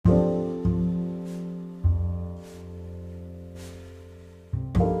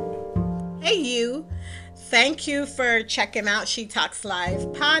Hey, you. Thank you for checking out She Talks Live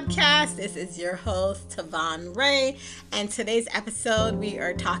podcast. This is your host, Tavon Ray. And today's episode, we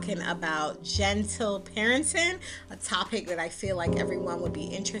are talking about gentle parenting, a topic that I feel like everyone would be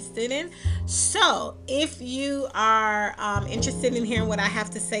interested in. So, if you are interested in hearing what I have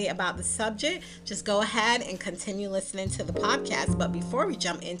to say about the subject, just go ahead and continue listening to the podcast. But before we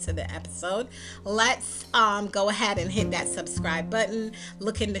jump into the episode, let's go ahead and hit that subscribe button.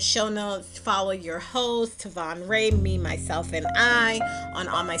 Look in the show notes, follow your host, Tavon Ray, me, myself, and I on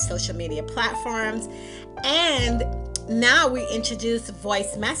all my social media platforms. And now we introduce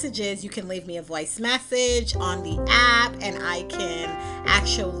voice messages. You can leave me a voice message on the app and I can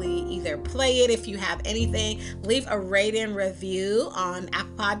actually either play it if you have anything. Leave a rating review on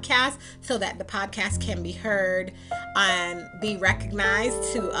Apple Podcasts so that the podcast can be heard and be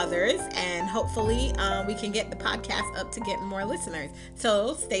recognized to others. And hopefully we can get the podcast up to getting more listeners.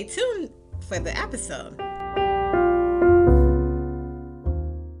 So stay tuned for the episode.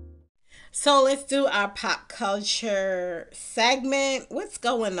 So let's do our pop culture segment. What's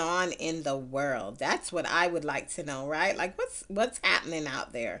going on in the world? That's what I would like to know, right? Like what's happening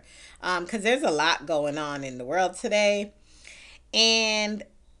out there? Because there's a lot going on in the world today. And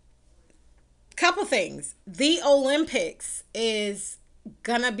couple things. The Olympics is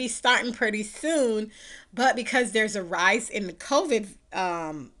gonna be starting pretty soon, but because there's a rise in the COVID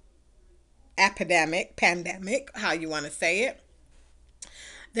pandemic, how you want to say it,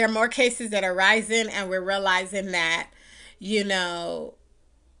 there are more cases that are rising, and we're realizing that,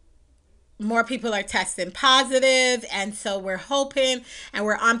 more people are testing positive. And so we're hoping and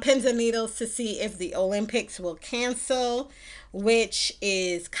we're on pins and needles to see if the Olympics will cancel, which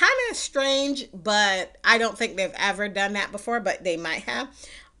is kind of strange, but I don't think they've ever done that before, but they might have.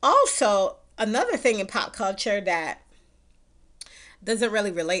 Also, another thing in pop culture that doesn't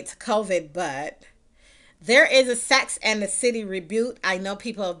really relate to COVID, but there is a Sex and the City reboot. I know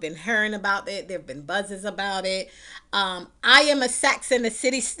people have been hearing about it. There have been buzzes about it. I am a Sex and the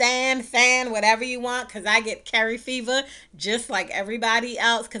City fan, whatever you want, because I get Carrie fever just like everybody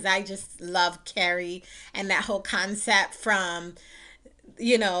else, because I just love Carrie and that whole concept from,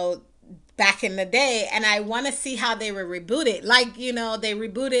 back in the day. And I want to see how they were rebooted. Like, they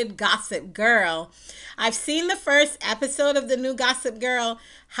rebooted Gossip Girl. I've seen the first episode of the new Gossip Girl.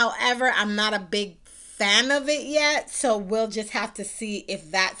 However, I'm not a big fan of it yet, so we'll just have to see if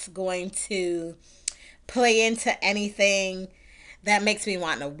that's going to play into anything that makes me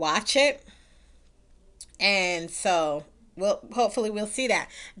want to watch it. And so hopefully we'll see that.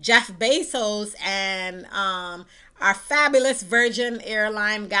 Jeff Bezos and our fabulous Virgin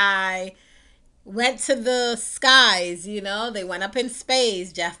airline guy went to the skies. They went up in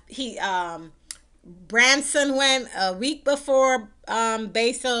space. Branson went a week before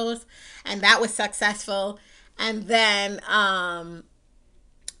Bezos, and that was successful. And then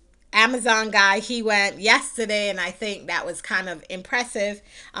Amazon guy, he went yesterday, and I think that was kind of impressive.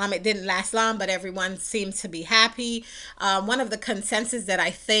 It didn't last long, but everyone seemed to be happy. One of the consensus that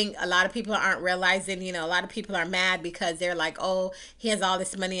I think a lot of people aren't realizing, a lot of people are mad because they're like, oh, he has all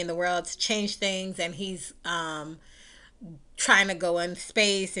this money in the world to change things, and he's trying to go in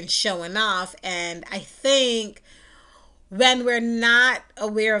space and showing off. And I think when we're not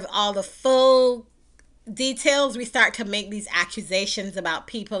aware of all the full details, we start to make these accusations about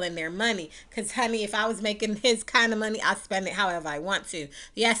people and their money. Because, honey, if I was making his kind of money, I'd spend it however I want to.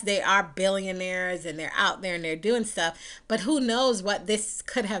 Yes, they are billionaires and they're out there and they're doing stuff, but who knows what this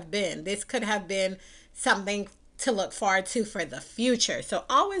could have been. This could have been something to look forward to for the future. So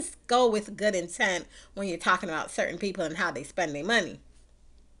always go with good intent when you're talking about certain people and how they spend their money.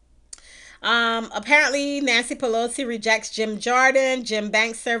 Apparently Nancy Pelosi rejects Jim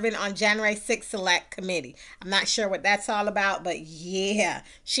Banks serving on January 6th Select Committee. I'm not sure what that's all about, but yeah,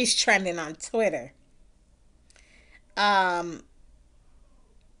 she's trending on Twitter. Black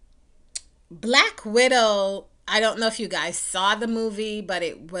Widow, I don't know if you guys saw the movie, but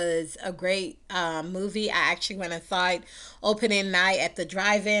it was a great movie. I actually went and saw it opening night at the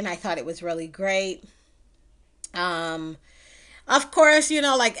drive-in. I thought it was really great. Of course,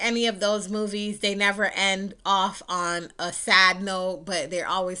 like any of those movies, they never end off on a sad note, but they're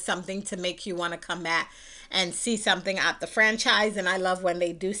always something to make you want to come back and see something out the franchise. And I love when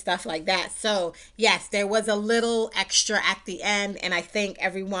they do stuff like that. So yes, there was a little extra at the end. And I think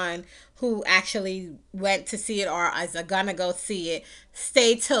everyone who actually went to see it or is gonna go see it,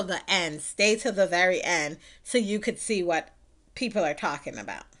 stay till the end, stay till the very end, so you could see what people are talking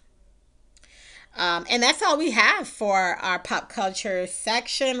about. And that's all we have for our pop culture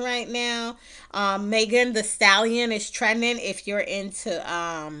section right now. Megan Thee Stallion is trending if you're into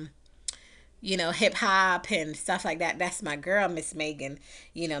hip hop and stuff like that. That's my girl, Miss Megan,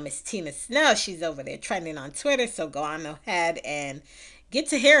 Miss Tina Snow. She's over there trending on Twitter. So go on ahead and get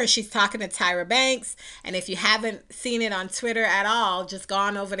to hear her. She's talking to Tyra Banks. And if you haven't seen it on Twitter at all, just go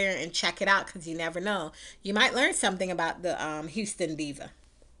on over there and check it out because you never know. You might learn something about the Houston Diva.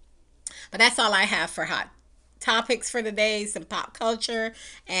 But that's all I have for hot topics for the day, some pop culture.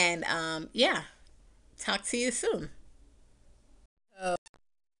 And yeah, talk to you soon. So,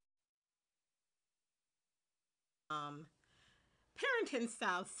 um, parenting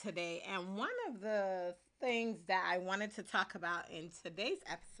styles today. And one of the things that I wanted to talk about in today's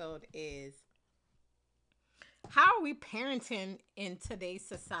episode is how are we parenting in today's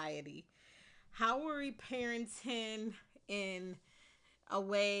society? How are we parenting in a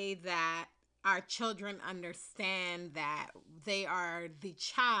way that our children understand that they are the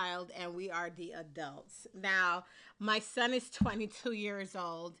child and we are the adults? Now, my son is 22 years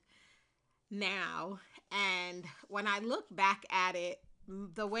old now. And when I look back at it,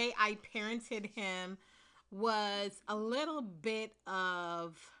 the way I parented him was a little bit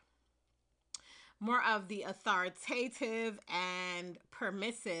of more of the authoritative and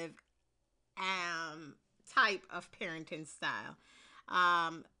permissive um, type of parenting style.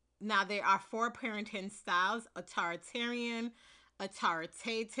 Um, Now, there are four parenting styles: authoritarian,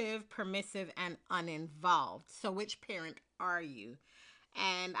 authoritative, permissive, and uninvolved. So, which parent are you?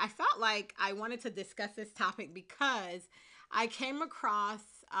 And I felt like I wanted to discuss this topic because I came across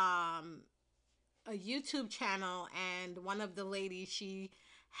a YouTube channel, and one of the ladies, she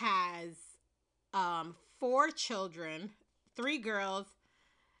has four children, three girls,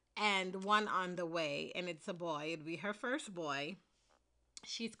 and one on the way, and it's a boy. It'd be her first boy.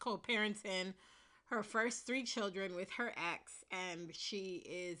 She's co parenting her first three children with her ex, and she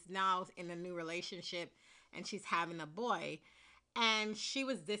is now in a new relationship and she's having a boy. And she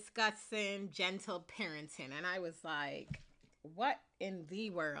was discussing gentle parenting, and I was like, what in the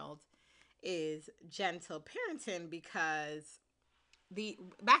world is gentle parenting? Because the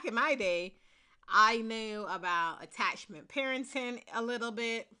back in my day, I knew about attachment parenting a little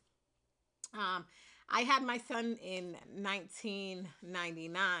bit. um, I had my son in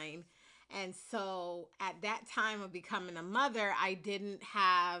 1999. And so at that time of becoming a mother, I didn't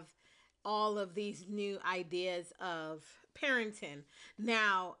have all of these new ideas of parenting.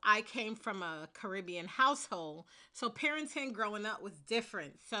 Now, I came from a Caribbean household, so parenting growing up was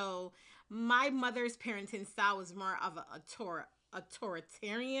different. So my mother's parenting style was more of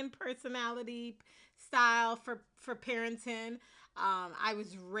authoritarian personality style for parenting. I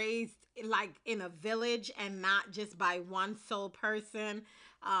was raised like in a village and not just by one sole person.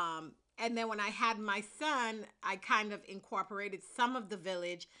 And then when I had my son, I kind of incorporated some of the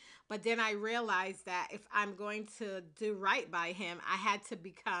village. But then I realized that if I'm going to do right by him, I had to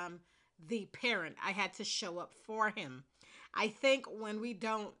become the parent. I had to show up for him. I think when we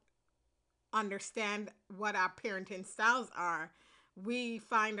don't understand what our parenting styles are, we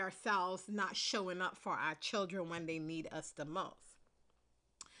find ourselves not showing up for our children when they need us the most.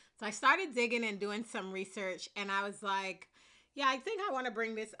 So I started digging and doing some research, and I was like, yeah, I think I want to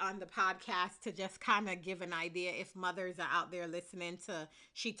bring this on the podcast to just kind of give an idea if mothers are out there listening to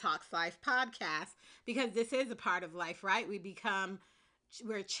She Talks Life podcast, because this is a part of life, right?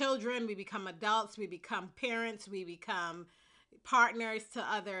 We're children, we become adults, we become parents, we become partners to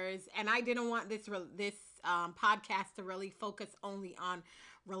others. And I didn't want this podcast to really focus only on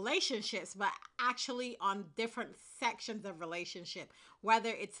relationships, but actually on different sections of relationship, whether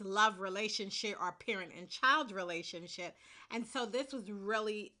it's love relationship or parent and child relationship. And so this was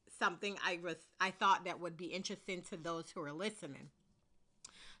really something I thought that would be interesting to those who are listening.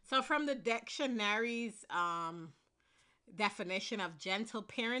 So from the dictionary's definition of gentle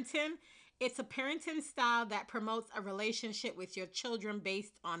parenting, it's a parenting style that promotes a relationship with your children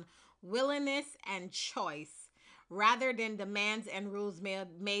based on willingness and choice rather than demands and rules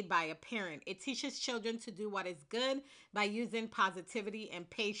made by a parent. It teaches children to do what is good by using positivity and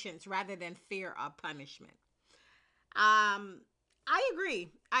patience rather than fear or punishment. Um, I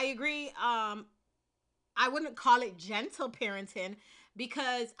agree. I agree. I wouldn't call it gentle parenting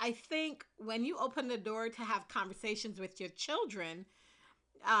because I think when you open the door to have conversations with your children,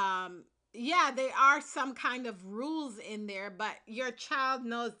 yeah, there are some kind of rules in there, but your child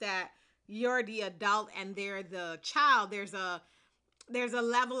knows that you're the adult and they're the child. There's a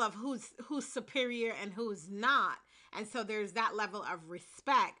level of who's superior and who's not. And so there's that level of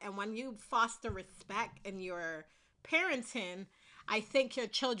respect. And when you foster respect in your parenting, I think your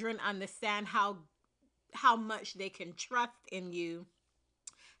children understand how much they can trust in you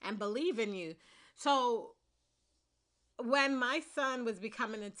and believe in you. So when my son was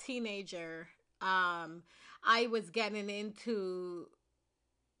becoming a teenager, I was getting into,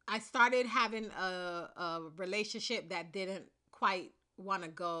 I started having a relationship that didn't quite want to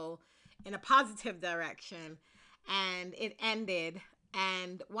go in a positive direction, and it ended.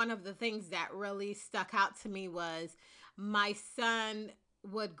 And one of the things that really stuck out to me was my son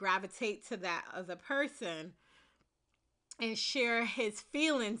would gravitate to that other person and share his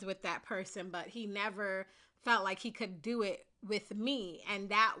feelings with that person, but he never felt like he could do it with me. And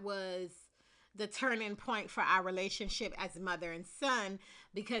that was the turning point for our relationship as mother and son,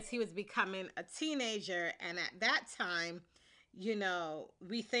 because he was becoming a teenager. And at that time,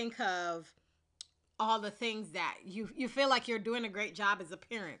 we think of all the things that you feel like you're doing a great job as a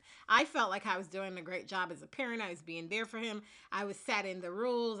parent. I felt like I was doing a great job as a parent. I was being there for him. I was setting the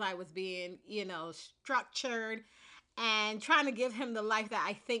rules. I was being, structured and trying to give him the life that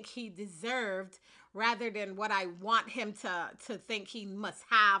I think he deserved, rather than what I want him to think he must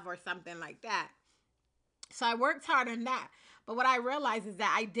have or something like that. So I worked hard on that. But what I realized is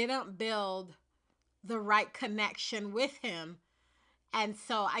that I didn't build the right connection with him. And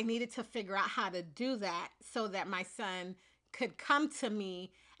so I needed to figure out how to do that so that my son could come to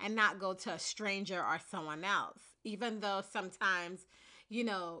me and not go to a stranger or someone else. Even though sometimes,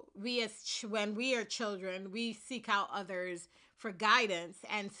 when we are children, we seek out others for guidance.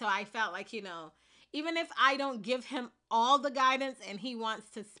 And so I felt like, even if I don't give him all the guidance and he wants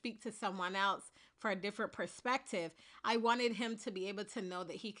to speak to someone else for a different perspective, I wanted him to be able to know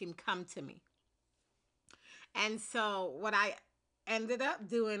that he can come to me. And so what I ended up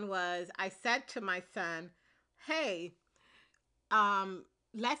doing was I said to my son, hey,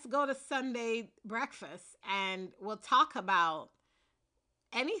 let's go to Sunday breakfast and we'll talk about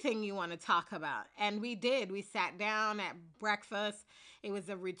anything you want to talk about. And we did. We sat down at breakfast. It was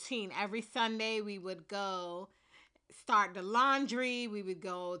a routine. Every Sunday we would go start the laundry. We would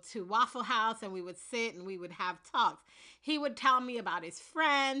go to Waffle House and we would sit and we would have talks. He would tell me about his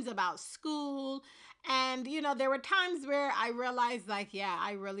friends, about school. And, there were times where I realized, like, yeah,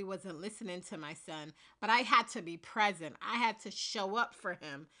 I really wasn't listening to my son, but I had to be present. I had to show up for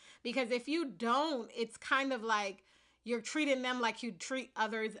him, because if you don't, it's kind of like you're treating them like you treat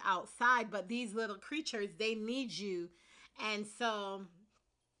others outside. But these little creatures, they need you. And so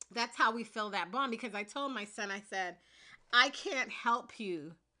that's how we fill that bond, because I told my son, I said, I can't help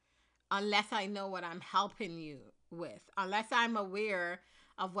you unless I know what I'm helping you with, unless I'm aware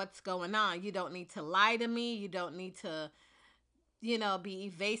of what's going on. You don't need to lie to me. You don't need to, be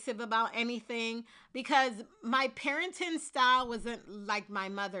evasive about anything, because my parenting style wasn't like my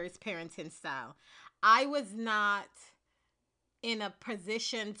mother's parenting style. I was not in a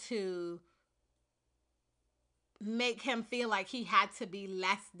position to make him feel like he had to be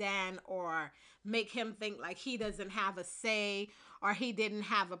less than, or make him think like he doesn't have a say, or he didn't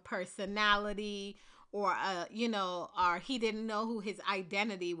have a personality, or or he didn't know who his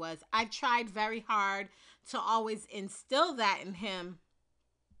identity was. I tried very hard to always instill that in him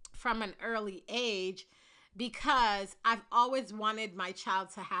from an early age, because I've always wanted my child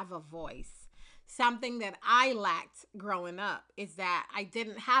to have a voice. Something that I lacked growing up is that I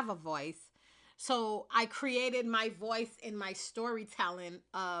didn't have a voice. So I created my voice in my storytelling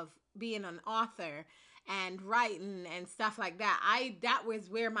of being an author and writing and stuff like that. That was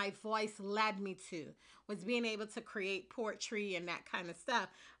where my voice led me to, was being able to create poetry and that kind of stuff.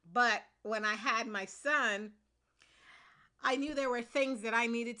 But when I had my son, I knew there were things that I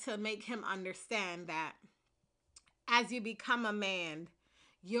needed to make him understand, that as you become a man,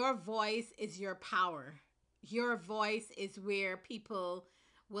 your voice is your power. Your voice is where people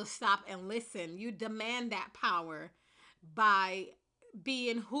will stop and listen. You demand that power by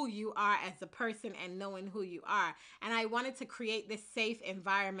being who you are as a person and knowing who you are. And I wanted to create this safe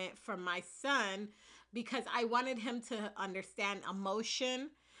environment for my son, because I wanted him to understand emotion.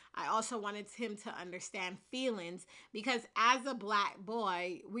 I also wanted him to understand feelings, because as a Black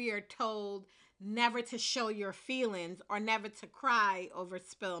boy, we are told never to show your feelings or never to cry over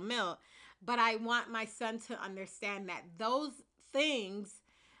spilled milk. But I want my son to understand that those things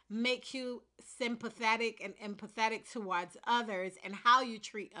make you sympathetic and empathetic towards others and how you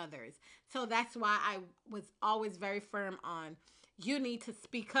treat others. So that's why I was always very firm on, you need to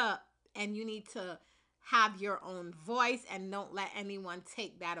speak up and you need to have your own voice, and don't let anyone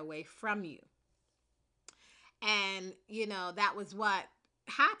take that away from you. And that was what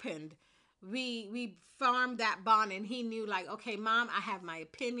happened. We formed that bond, and he knew, like, okay, mom, I have my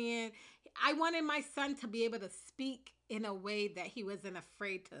opinion. I wanted my son to be able to speak in a way that he wasn't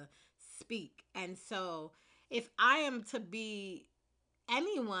afraid to speak. And so if I am to be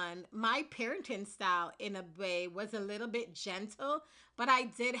anyone, my parenting style in a way was a little bit gentle, but I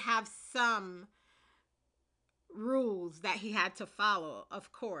did have some rules that he had to follow.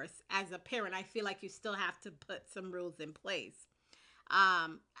 Of course, as a parent, I feel like you still have to put some rules in place.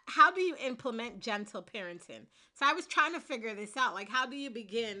 How do you implement gentle parenting? So I was trying to figure this out. Like, how do you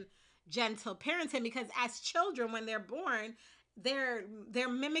begin gentle parenting? Because as children, when they're born, they're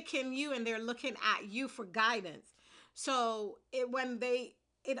mimicking you and they're looking at you for guidance. So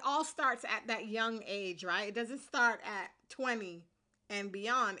it all starts at that young age, right? It doesn't start at 20 and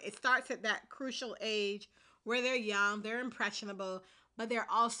beyond. It starts at that crucial age where they're young, they're impressionable, but they're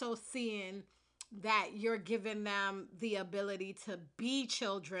also seeing that you're giving them the ability to be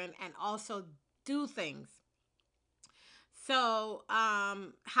children and also do things. So,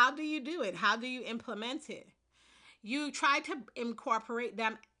 how do you do it? How do you implement it? You try to incorporate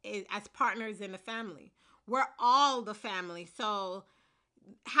them as partners in the family. We're all the family. So,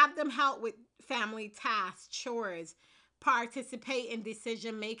 have them help with family tasks, chores, participate in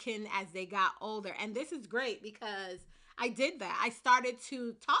decision making as they got older. And this is great because I did that. I started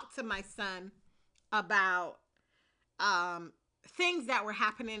to talk to my son about um, things that were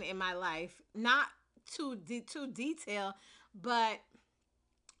happening in my life, not too detail, but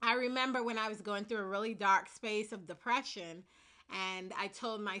I remember when I was going through a really dark space of depression, and I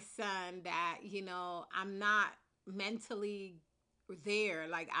told my son that, I'm not mentally there.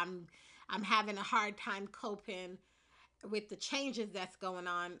 Like, I'm having a hard time coping with the changes that's going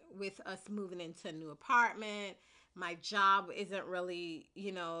on with us moving into a new apartment. My job isn't really,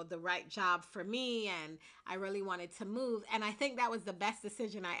 the right job for me, and I really wanted to move. And I think that was the best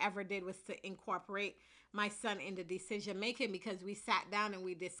decision I ever did, was to incorporate my son into decision making, because we sat down and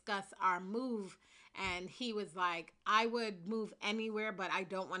we discussed our move, and he was like, I would move anywhere, but I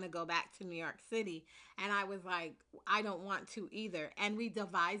don't want to go back to New York City. And I was like, I don't want to either. And we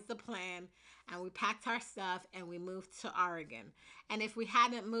devised the plan, and we packed our stuff and we moved to Oregon. And if we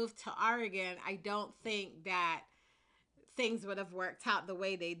hadn't moved to Oregon, I don't think that things would have worked out the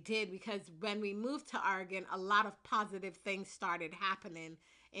way they did, because when we moved to Oregon, a lot of positive things started happening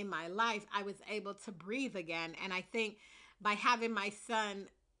in my life. I was able to breathe again. And I think by having my son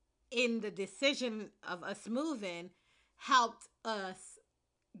in the decision of us moving helped us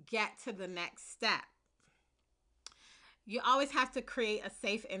get to the next step. You always have to create a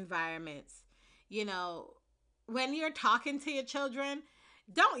safe environment. You know, when you're talking to your children,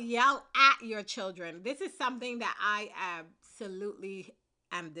 don't yell at your children. This is something that I absolutely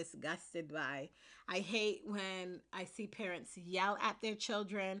am disgusted by. I hate when I see parents yell at their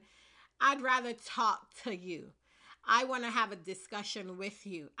children. I'd rather talk to you. I want to have a discussion with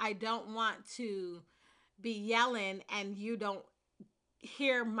you. I don't want to be yelling and you don't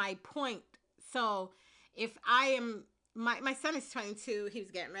hear my point. So if I am, my son is 22, he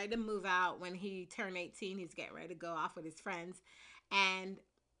was getting ready to move out. When he turned 18, he's getting ready to go off with his friends. And,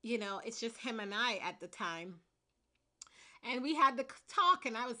 it's just him and I at the time. And we had to talk,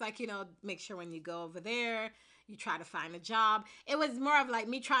 and I was like, make sure when you go over there, you try to find a job. It was more of like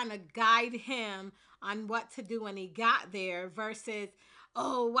me trying to guide him on what to do when he got there versus,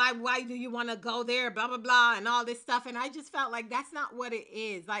 oh, why do you want to go there, blah blah blah, and all this stuff. And I just felt like that's not what it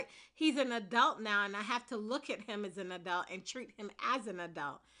is. Like, he's an adult now, and I have to look at him as an adult and treat him as an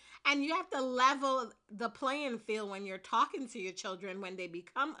adult. And you have to level the playing field when you're talking to your children when they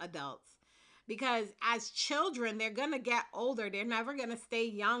become adults, because as children, they're going to get older. They're never going to stay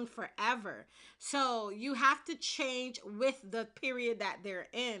young forever. So you have to change with the period that they're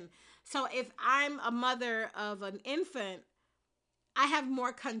in. So if I'm a mother of an infant, I have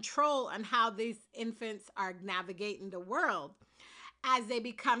more control on how these infants are navigating the world. As they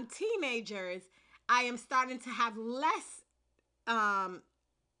become teenagers, I am starting to have less um,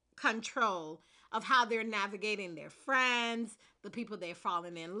 control of how they're navigating their friends, the people they're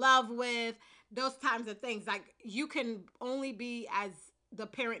falling in love with, those types of things. Like, you can only be as the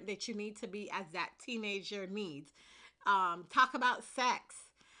parent that you need to be as that teenager needs. Talk about sex.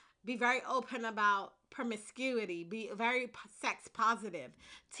 Be very open about promiscuity. Be very sex positive.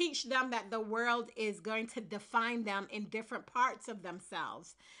 Teach them that the world is going to define them in different parts of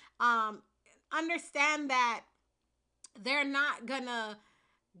themselves. Understand that they're not gonna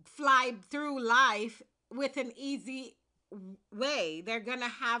fly through life with an easy way. They're gonna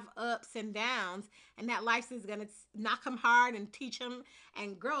have ups and downs, and that life is gonna knock them hard and teach them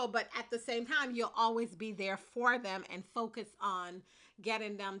and grow. But at the same time, you'll always be there for them and focus on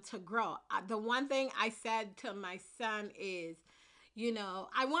getting them to grow. The one thing I said to my son is,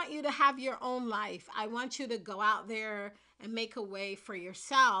 I want you to have your own life. I want you to go out there and make a way for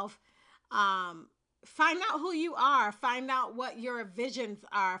yourself. find out who you are, find out what your visions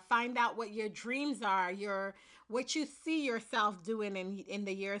are, find out what your dreams are, your what you see yourself doing in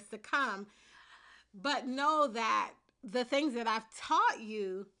the years to come. But know that the things that I've taught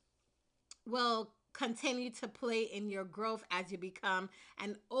you will continue to play in your growth as you become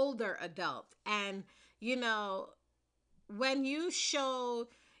an older adult. And you know, when you show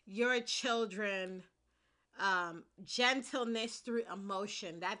your children gentleness through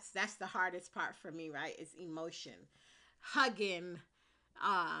emotion, that's the hardest part for me, right? Is emotion, hugging.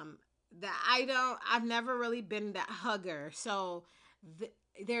 That I've never really been that hugger, so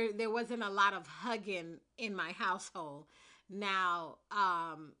there wasn't a lot of hugging in my household. Now,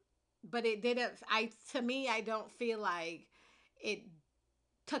 but it didn't. I to me, I don't feel like it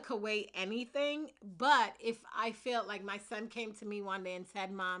took away anything. But if I felt like my son came to me one day and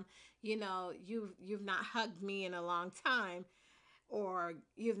said, "Mom, you know, you've not hugged me in a long time, or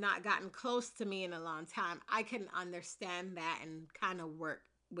you've not gotten close to me in a long time," I can understand that and kind of work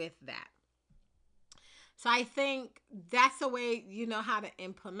with that. So I think that's a way you know how to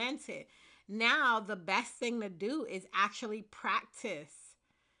implement it. Now, the best thing to do is actually practice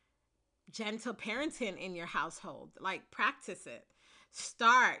gentle parenting in your household. Like, practice it.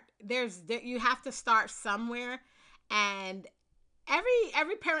 Start. You have to start somewhere, and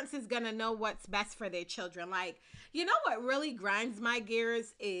every parent is going to know what's best for their children. Like, you know what really grinds my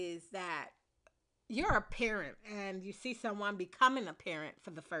gears is that you're a parent and you see someone becoming a parent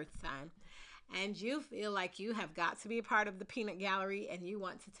for the first time, and you feel like you have got to be a part of the peanut gallery, and you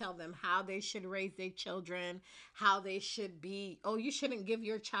want to tell them how they should raise their children, how they should be. Oh, you shouldn't give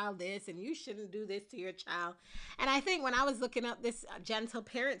your child this, and you shouldn't do this to your child. And I think when I was looking up this gentle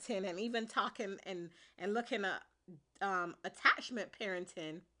parenting, and even talking and looking at attachment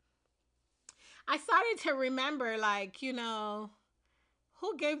parenting, I started to remember, like, you know,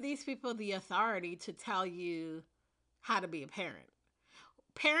 who gave these people the authority to tell you how to be a parent?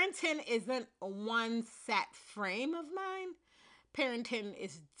 Parenting isn't one set frame of mind. Parenting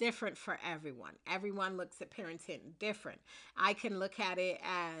is different for everyone. Everyone looks at parenting different. I can look at it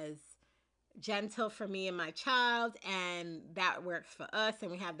as gentle for me and my child, and that works for us, and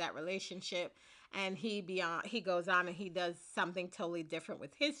we have that relationship. And he goes on and he does something totally different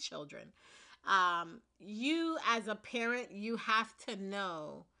with his children. You as a parent, you have to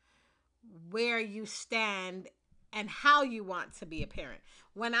know where you stand and how you want to be a parent.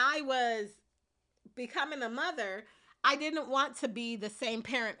 When I was becoming a mother, I didn't want to be the same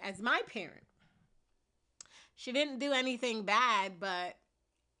parent as my parent. She didn't do anything bad, but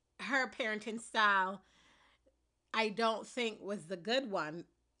her parenting style, I don't think was the good one.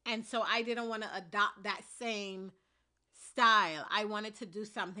 And so I didn't want to adopt that same style. I wanted to do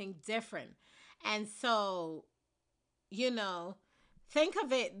something different. And so, you know, think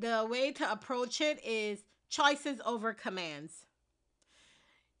of it, the way to approach it is choices over commands.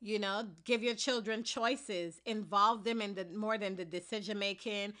 You know, give your children choices, involve them in the more than the decision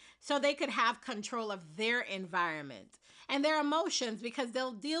making, so they could have control of their environment and their emotions, because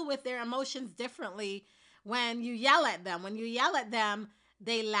they'll deal with their emotions differently when you yell at them. When you yell at them,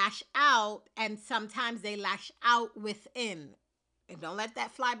 they lash out, and sometimes they lash out within. And don't let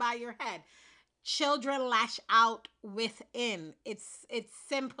that fly by your head. Children lash out within. It's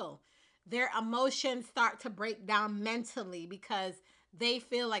simple. Their emotions start to break down mentally because they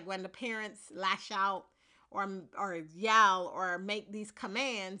feel like when the parents lash out or yell or make these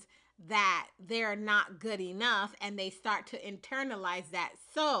commands, that they're not good enough, and they start to internalize that.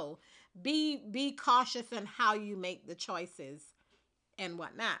 So be cautious in how you make the choices and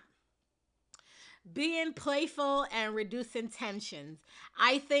whatnot. Being playful and reducing tensions.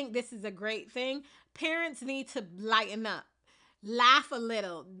 I think this is a great thing. Parents need to lighten up. Laugh a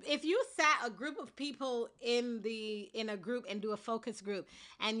little. If you sat a group of people in a group and do a focus group,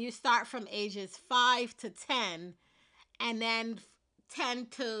 and you start from ages 5 to 10, and then 10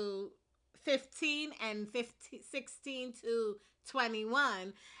 to 15, and 15, 16 to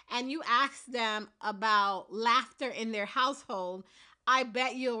 21, and you ask them about laughter in their household, I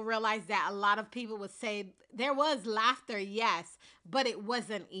bet you'll realize that a lot of people would say there was laughter, yes, but it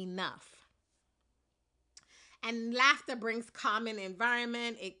wasn't enough. And laughter brings common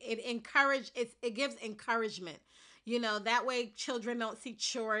environment. It gives encouragement. You know, that way children don't see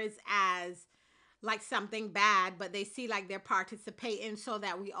chores as like something bad, but they see like they're participating so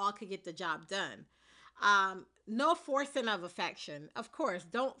that we all could get the job done. No forcing of affection. Of course,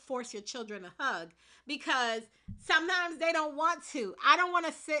 don't force your children to hug, because sometimes they don't want to. I don't want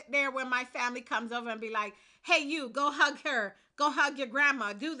to sit there when my family comes over and be like, "Hey, you, go hug her. Go hug your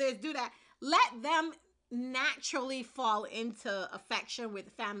grandma. Do this, do that." Let them naturally fall into affection with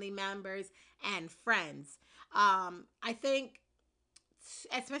family members and friends. I think,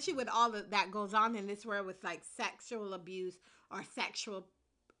 especially with all of that goes on in this world with like sexual abuse or sexual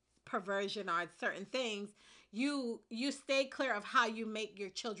perversion or certain things, you stay clear of how you make your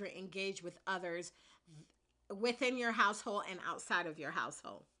children engage with others within your household and outside of your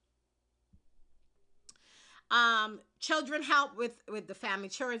household. Children help with the family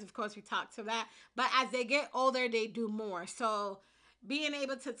chores, of course we talked to that, but as they get older they do more. So being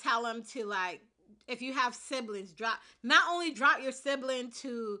able to tell them to, like, if you have siblings, drop, not only drop your sibling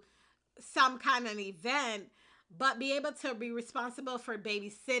to some kind of event, but be able to be responsible for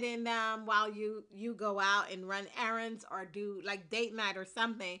babysitting them while you go out and run errands or do like date night or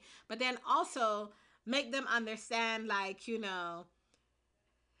something. But then also make them understand, like,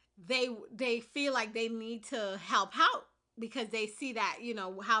 they feel like they need to help out because they see that,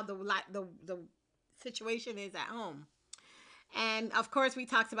 how the situation is at home. And of course, we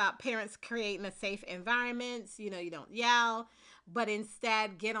talked about parents creating a safe environment. You don't yell, but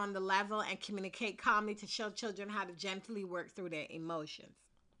instead get on the level and communicate calmly to show children how to gently work through their emotions.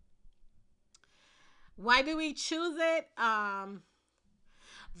 Why do we choose it?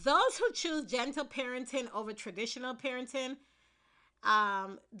 Those who choose gentle parenting over traditional parenting,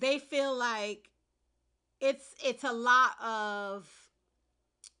 they feel like it's a lot of,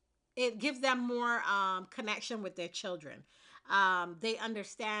 it gives them more connection with their children. They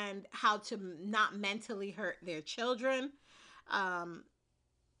understand how to not mentally hurt their children. Um,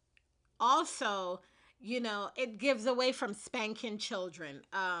 Also, it gives away from spanking children,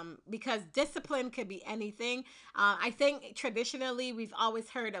 because discipline could be anything. I think traditionally we've always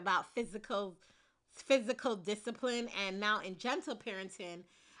heard about physical discipline, and now in gentle parenting,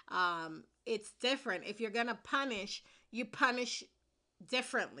 it's different. If you're gonna punish, you punish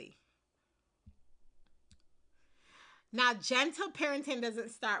differently. Now, gentle parenting doesn't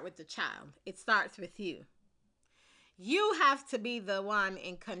start with the child, it starts with you. You have to be the one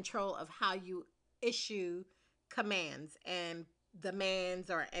in control of how you issue commands and demands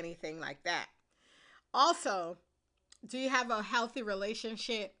or anything like that. Also, do you have a healthy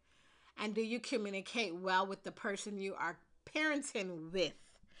relationship, and do you communicate well with the person you are parenting with?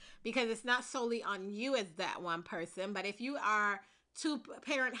 Because it's not solely on you as that one person, but if you are two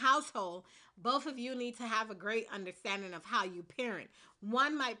parent household, both of you need to have a great understanding of how you parent.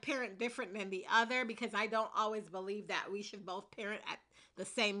 One might parent different than the other, because I don't always believe that we should both parent at the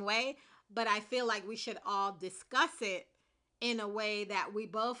same way, but I feel like we should all discuss it in a way that we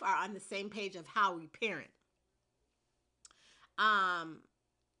both are on the same page of how we parent. Um,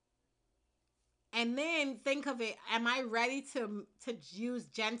 and then think of it, am I ready to use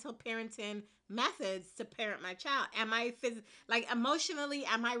gentle parenting methods to parent my child? Am I like emotionally,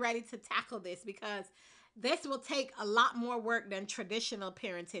 am I ready to tackle this? Because this will take a lot more work than traditional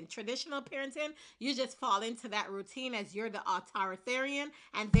parenting. Traditional parenting, you just fall into that routine as you're the authoritarian,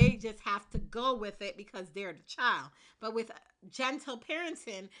 and they just have to go with it because they're the child. But with gentle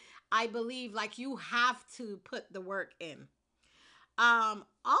parenting, I believe like you have to put the work in.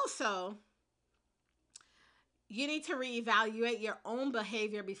 Also, you need to reevaluate your own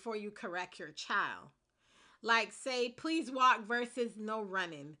behavior before you correct your child. Like, say, please walk versus no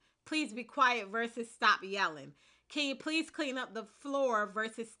running. Please be quiet versus stop yelling. Can you please clean up the floor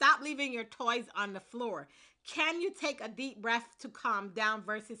versus stop leaving your toys on the floor? Can you take a deep breath to calm down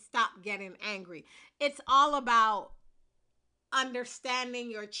versus stop getting angry? It's all about understanding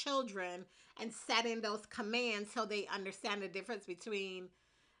your children and setting those commands so they understand the difference between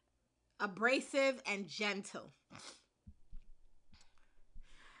abrasive and gentle.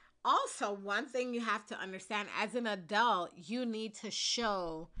 Also, one thing you have to understand, as an adult, you need to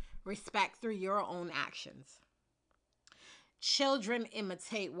show respect through your own actions. Children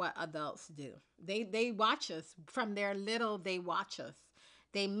imitate what adults do. They watch us from their little, they watch us.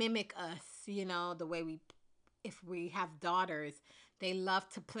 They mimic us, the way we, if we have daughters, they love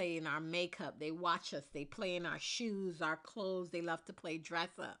to play in our makeup. They watch us. They play in our shoes, our clothes. They love to play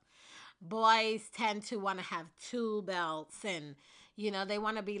dress up. Boys tend to want to have tool belts, and they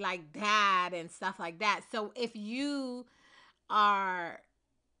want to be like dad and stuff like that. So if you are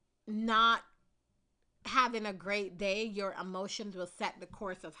not having a great day, your emotions will set the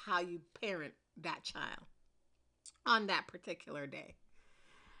course of how you parent that child on that particular day.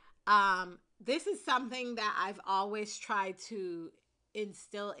 This is something that I've always tried to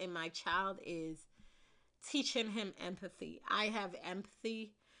instill in my child, is teaching him empathy. I have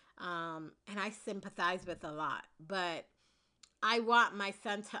empathy, and I sympathize with a lot, but I want my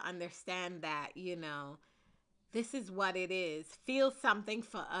son to understand that, this is what it is. Feel something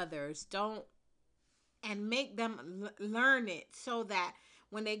for others. Don't and make them learn it so that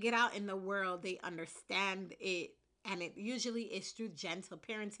when they get out in the world, they understand it. And it usually is through gentle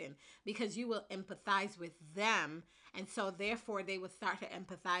parenting because you will empathize with them. And so, therefore, they will start to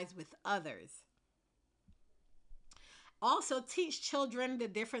empathize with others. Also, teach children the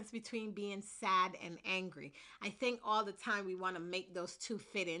difference between being sad and angry. I think all the time we want to make those two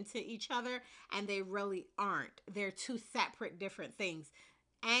fit into each other, and they really aren't. They're two separate, different things.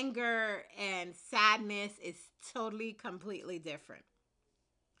 Anger and sadness is totally, completely different.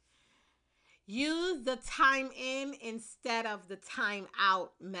 Use the time in instead of the time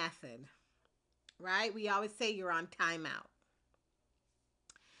out method, right? We always say you're on timeout.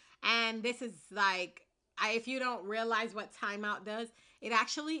 And this is like, if you don't realize what timeout does, it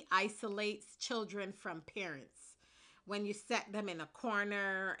actually isolates children from parents when you set them in a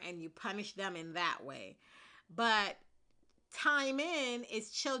corner and you punish them in that way. But time in is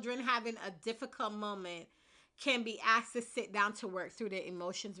children having a difficult moment can be asked to sit down to work through their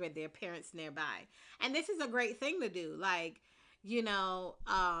emotions with their parents nearby. And this is a great thing to do. Like,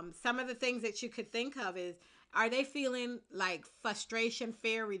 some of the things that you could think of is, are they feeling like frustration,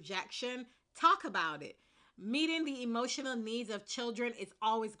 fear, rejection? Talk about it. Meeting the emotional needs of children is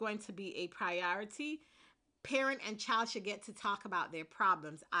always going to be a priority. Parent and child should get to talk about their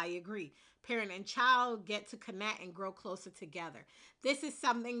problems. I agree. Parent and child get to connect and grow closer together. This is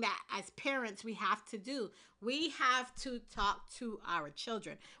something that as parents we have to do. We have to talk to our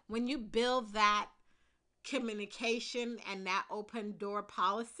children. When you build that communication and that open door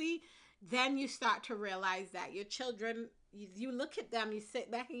policy, then you start to realize that your children, you look at them, you sit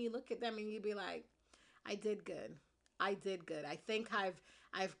back and you look at them and you be like, I did good. I did good. I think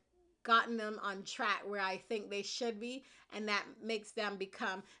I've gotten them on track where I think they should be, and that makes them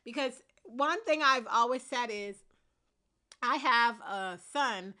become, because one thing I've always said is I have a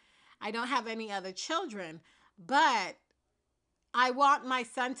son. I don't have any other children, but I want my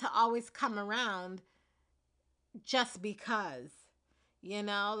son to always come around just because,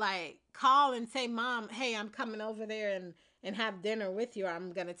 like call and say, Mom, hey, I'm coming over there and have dinner with you. Or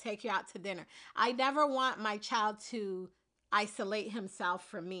I'm going to take you out to dinner. I never want my child to isolate himself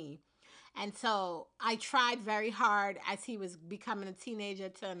from me. And so I tried very hard as he was becoming a teenager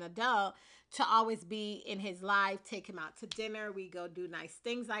to an adult to always be in his life, take him out to dinner. We'd go do nice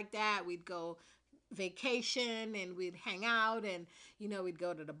things like that. We'd go vacation and we'd hang out, and we'd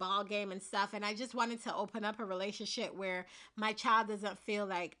go to the ball game and stuff. And I just wanted to open up a relationship where my child doesn't feel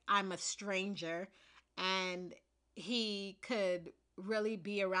like I'm a stranger, and he could really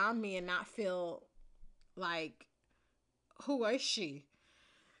be around me and not feel like, who is she?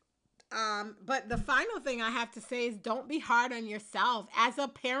 But the final thing I have to say is, don't be hard on yourself. As a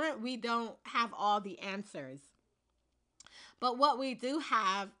parent, we don't have all the answers. But what we do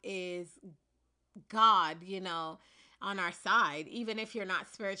have is God, on our side. Even if you're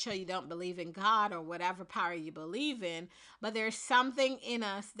not spiritual, you don't believe in God or whatever power you believe in, but there's something in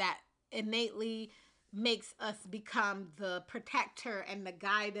us that innately makes us become the protector and the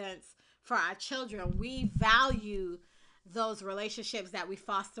guidance for our children. We value those relationships that we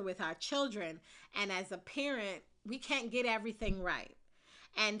foster with our children. And as a parent, we can't get everything right.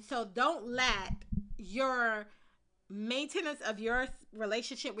 And so don't let your maintenance of your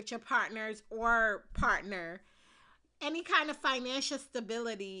relationship with your partners or partner, any kind of financial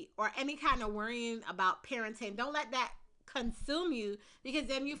stability or any kind of worrying about parenting, don't let that consume you, because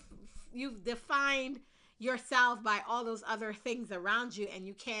then you've defined yourself by all those other things around you, and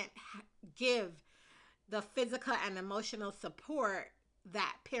you can't give the physical and emotional support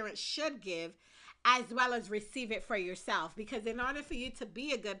that parents should give, as well as receive it for yourself. Because in order for you to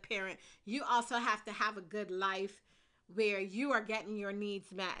be a good parent, you also have to have a good life where you are getting your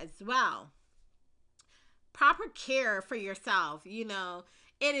needs met as well. Proper care for yourself.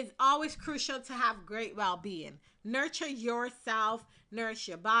 It is always crucial to have great well-being. Nurture yourself, nourish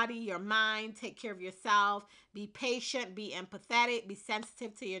your body, your mind, take care of yourself, be patient, be empathetic, be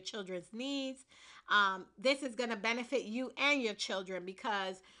sensitive to your children's needs. This is going to benefit you and your children,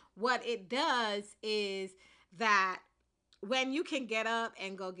 because what it does is that when you can get up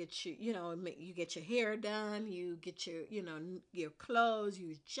and go get you get your hair done, you get your clothes,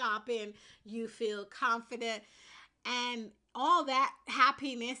 you shopping, you feel confident, and all that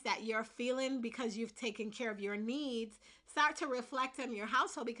happiness that you're feeling because you've taken care of your needs start to reflect on your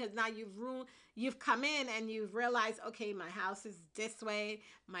household, because now you've come in and you've realized, okay, my house is this way,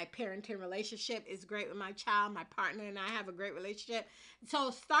 my parenting relationship is great with my child, my partner and I have a great relationship.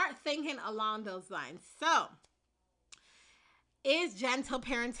 So start thinking along those lines. So, is gentle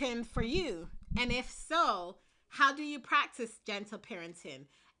parenting for you? And if so, how do you practice gentle parenting?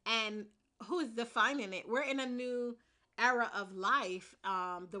 And who is defining it. We're in a new era of life.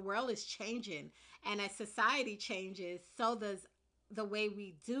 The world is changing, and as society changes, so does the way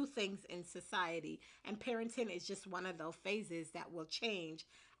we do things in society. And parenting is just one of those phases that will change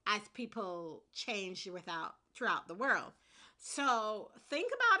as people change without throughout the world. So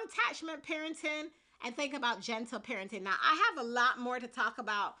think about attachment parenting and think about gentle parenting. Now, I have a lot more to talk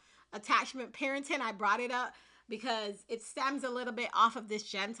about attachment parenting. I brought it up because it stems a little bit off of this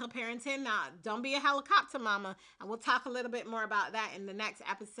gentle parenting. Now, don't be a helicopter mama, and we'll talk a little bit more about that in the next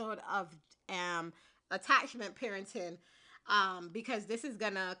episode of attachment parenting, because this is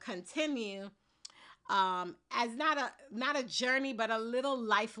gonna continue as not a journey, but a little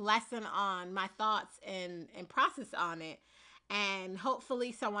life lesson on my thoughts and process on it. And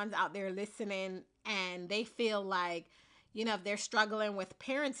hopefully someone's out there listening and they feel like, if they're struggling with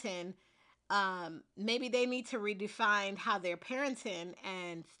parenting, maybe they need to redefine how they're parenting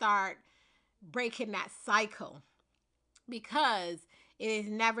and start breaking that cycle, because it is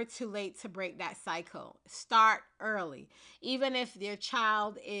never too late to break that cycle. Start early. Even if your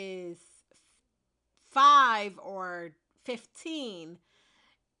child is 5 or 15,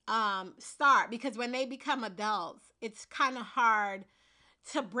 start, because when they become adults, it's kind of hard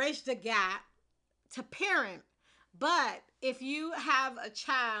to bridge the gap to parent. But if you have a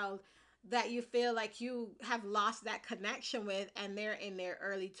child that you feel like you have lost that connection with and they're in their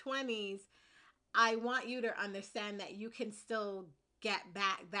early 20s, I want you to understand that you can still get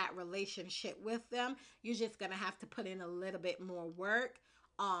back that relationship with them. You're just going to have to put in a little bit more work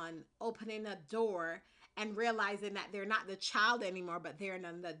on opening a door and realizing that they're not the child anymore, but they're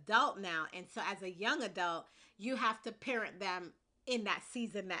an adult now. And so as a young adult, you have to parent them in that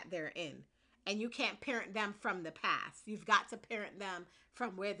season that they're in. And you can't parent them from the past. You've got to parent them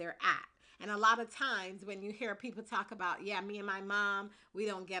from where they're at. And a lot of times when you hear people talk about, yeah, me and my mom, we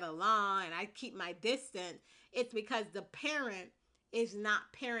don't get along and I keep my distance, it's because the parent is not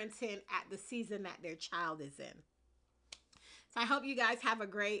parenting at the season that their child is in. So I hope you guys have a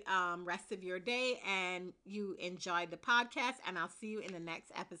great rest of your day and you enjoyed the podcast, and I'll see you in the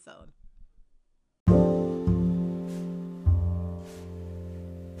next episode.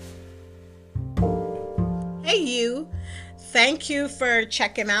 Hey, you. Thank you for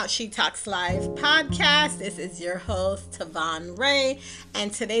checking out She Talks Live podcast. This is your host, Tavon Ray.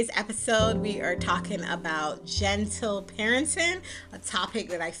 And today's episode, we are talking about gentle parenting, a topic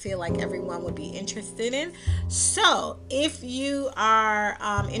that I feel like everyone would be interested in. So if you are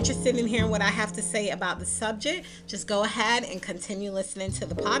interested in hearing what I have to say about the subject, just go ahead and continue listening to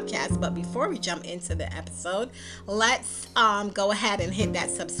the podcast. But before we jump into the episode, let's go ahead and hit that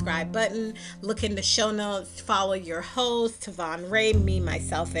subscribe button. Look in the show notes, follow your host, Tavon Ray, me,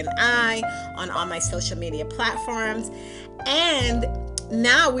 myself, and I, on all my social media platforms. And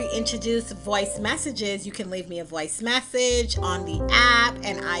now we introduce voice messages. You can leave me a voice message on the app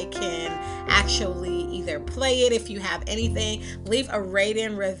and I can actually either play it. If you have anything, leave a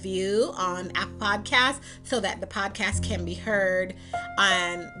rating review on Apple Podcasts so that the podcast can be heard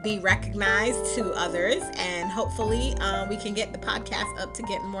and be recognized to others. And hopefully we can get the podcast up to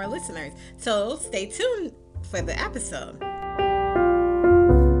getting more listeners. So stay tuned for the episode.